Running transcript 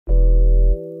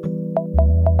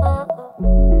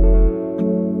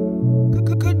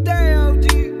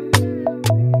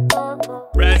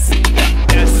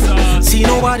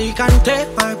nobody can take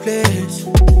my place.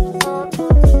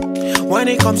 When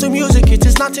it comes to music, it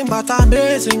is nothing but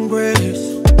amazing grace.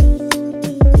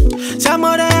 Some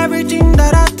of everything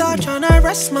that I touch and I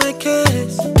rest my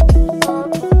case.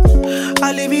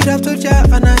 I leave it up to Jah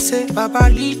and I say, Baba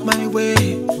lead my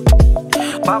way.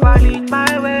 Baba lead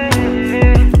my way.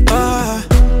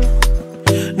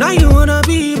 Now you wanna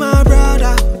be my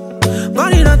brother,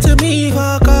 but it's not to me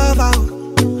for cover.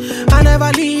 I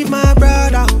never leave my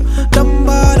brother, don't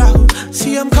bother.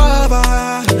 See I'm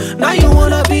covered. Now you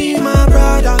wanna be my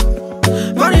brother,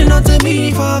 but it's not to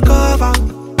me for cover.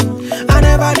 I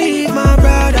never leave my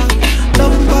brother,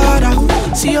 don't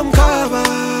bother. See I'm covered.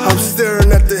 I'm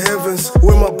staring at the heavens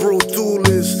where my bro Duol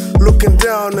is, looking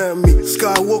down at me,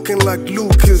 skywalking like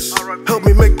Lucas. Help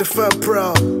me make the fam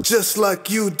proud, just like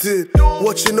you did.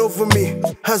 Watching over me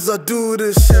as I do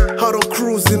this. I don't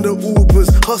cruise in the Ubers,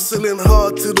 hustling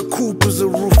hard till the Coopers are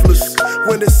ruthless.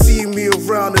 When they see me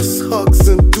around, it's hugs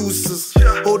and deuces.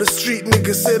 All the street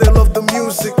niggas say they love the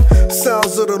music.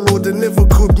 Sounds of the Lord, they never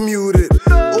could mute it.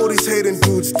 All these hating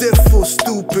dudes, dead for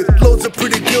stupid. Loads of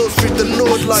pretty girls treat the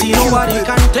Lord like see, nobody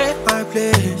can take my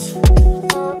place.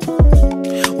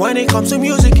 When it comes to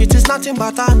music, it is nothing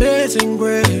but amazing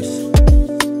grace.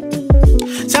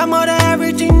 Some of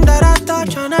everything that I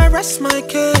touch and I rest my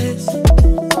case.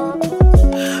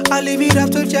 I leave it up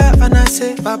to Jah and I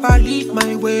say, Baba lead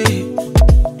my way.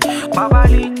 Baba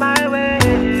lead my way.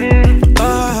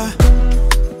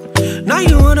 Now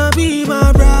you wanna be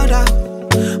my brother,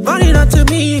 but it's not to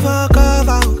me for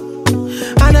cover.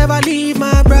 I never leave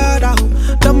my brother,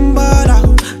 don't bother.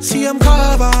 See I'm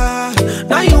covered.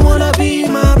 Now you wanna be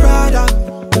my brother,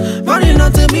 but it's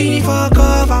not to me for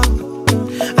cover.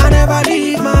 I never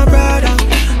leave my brother,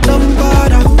 don't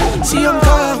bother. See I'm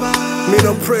covered. Me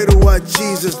don't pray to white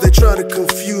Jesus, they try to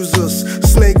confuse us.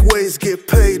 Snake ways get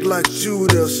paid like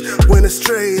Judas. When it's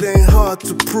straight, ain't hard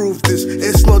to prove this.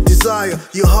 It's not desire,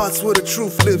 your heart's where the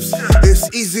truth lives.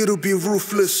 It's easy to be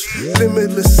ruthless,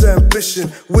 limitless ambition.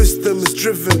 Wisdom is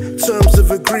driven, terms of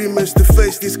agreements to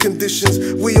face these conditions.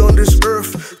 We on this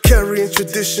earth, carrying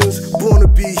traditions. Born to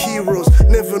be heroes,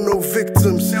 never no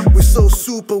victims. We so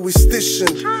super, we station.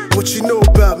 What you know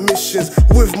about missions,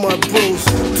 with my bros,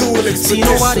 doing expeditions. See,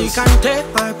 nobody can take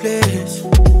my place.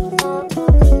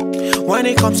 When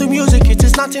it comes to music, it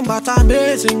is nothing but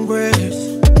amazing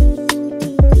grace.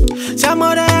 Some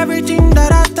of everything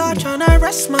that I touch and I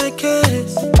rest my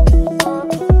case.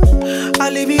 I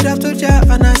leave it up to Jah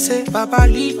and I say, Baba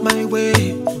lead my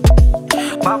way.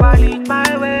 Baba lead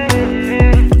my way.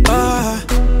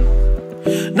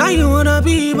 Now you wanna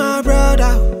be my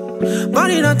brother,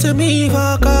 but it's not to me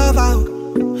for cover.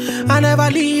 I never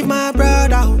leave my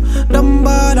brother, don't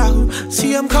bother.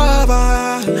 See I'm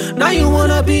covered. Now you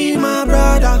wanna be my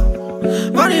brother,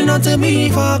 but it's not to me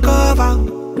for cover.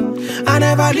 I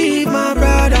never leave my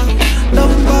brother,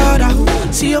 don't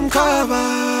bother. See I'm covered.